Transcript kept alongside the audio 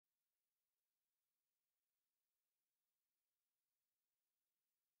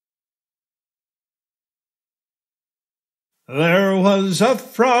There was a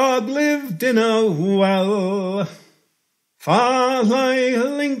frog lived in a well,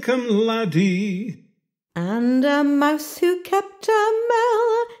 Fally Lincoln laddie, and a mouse who kept a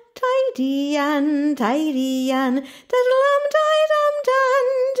mill, tidy and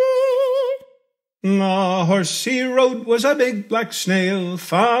diddle-dum-di-dum-dandy. A horse he rode was a big black snail,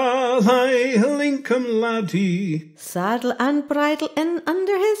 Fally Lincoln laddie, Saddle and bridle in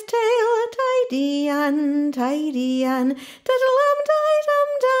under his tail, tidy and diddle-dum-di-dum-dandy.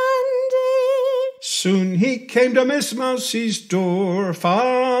 Soon he came to Miss Mousie's door,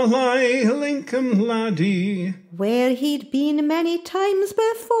 Fally Lincoln laddie, where he'd been many times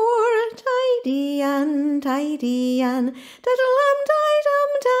before, tidy and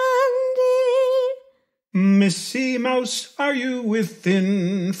diddle-dum-di-dum-dandy. Missy Mouse, are you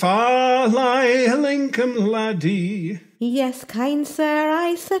within, Fally Lincoln laddie? Yes, kind sir,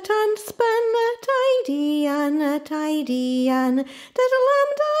 I sit and spin, tidy and diddle-dum-di-dum-dandy.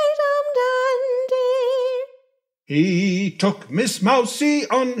 He took Miss Mousie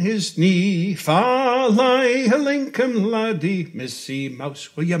on his knee, Fally Lincoln laddie. Missy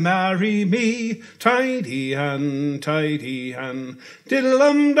Mouse, will you marry me? Tidy and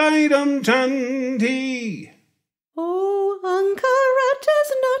diddle-dum-di-dum-dandy. Oh, Uncle Rat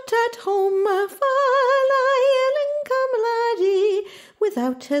is not at home, Fally Lincoln laddie.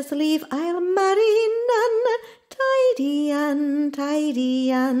 Without his leave I'll marry none, tidy and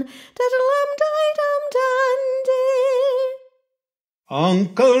diddle-dum-di-dum-dandy.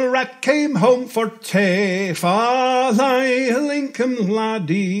 Uncle Rat came home for tea, Fally Lincoln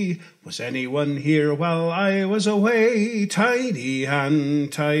laddie. Was anyone here while I was away? Tidy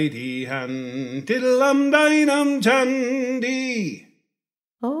and diddle-dum-di-dum-dandy.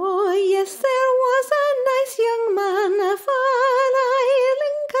 Oh, yes, there was a nice young man, Fally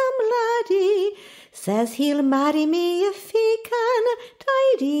Lincoln laddie. Says he'll marry me if he can,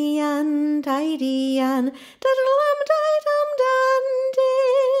 tidy and diddle-dum-di-dum-dandy.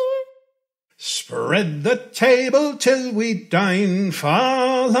 Spread the table till we dine,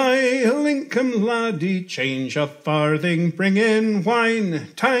 Fally Lincoln laddie. Change a farthing, bring in wine,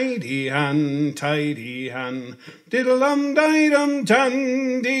 tidy and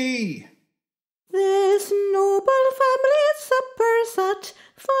diddle-dum-di-dum-dandy. This noble family's supper's at,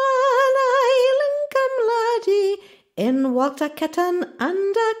 Fally Lincoln laddie. In walked a kitten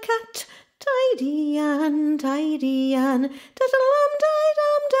and a cat, tidy and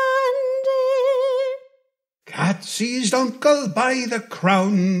diddle-dum-di-dum-dandy. Cat seized uncle by the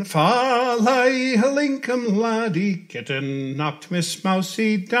crown, Fally Lincoln laddie. Kitten knocked Miss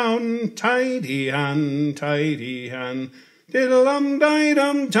Mousie down, tidy and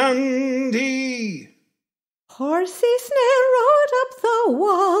diddle-dum-di-dum-dandy. Horsey snail rode up the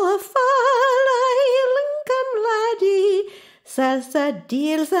wall, Fally Lincoln laddie. Says the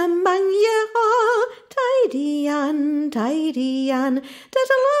deal's among ye all, tidy and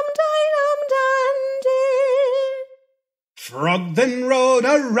diddle-dum-di-dum-dandy. Frog then rode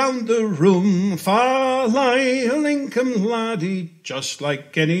around the room, Fally Lincoln laddie, just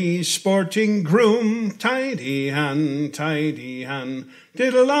like any sporting groom, tidy and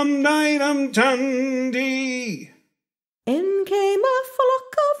diddle-dum-di-dum-dandy. In came a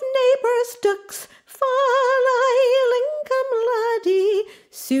flock of neighbours' ducks, Fally Lincoln laddie.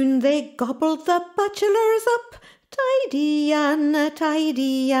 Soon they gobbled the bachelors up, tidy and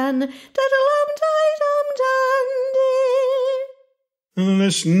diddle-dum-di-dum-dandy.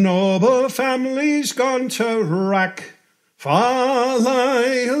 This noble family's gone to wrack,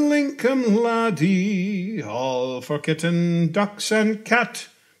 Fally Lincoln laddie. All for kitten, ducks and cat,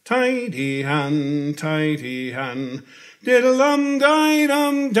 tidy and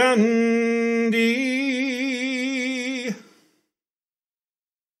diddle-dum-di-dum-dandy.